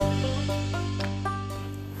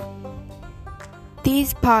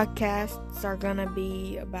these podcasts are gonna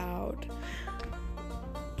be about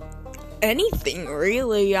anything,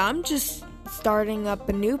 really. I'm just starting up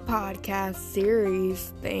a new podcast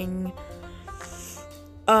series thing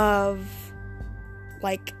of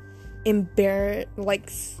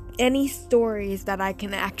any stories that I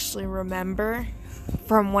can actually remember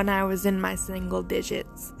from when I was in my single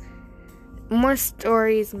digits. More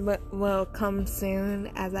stories will come soon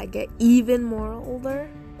as I get even more older.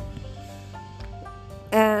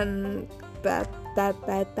 And that's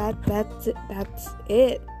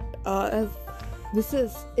it.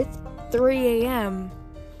 It's 3 a.m.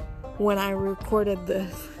 when I recorded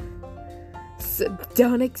this. So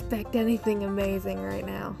don't expect anything amazing right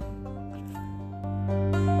now.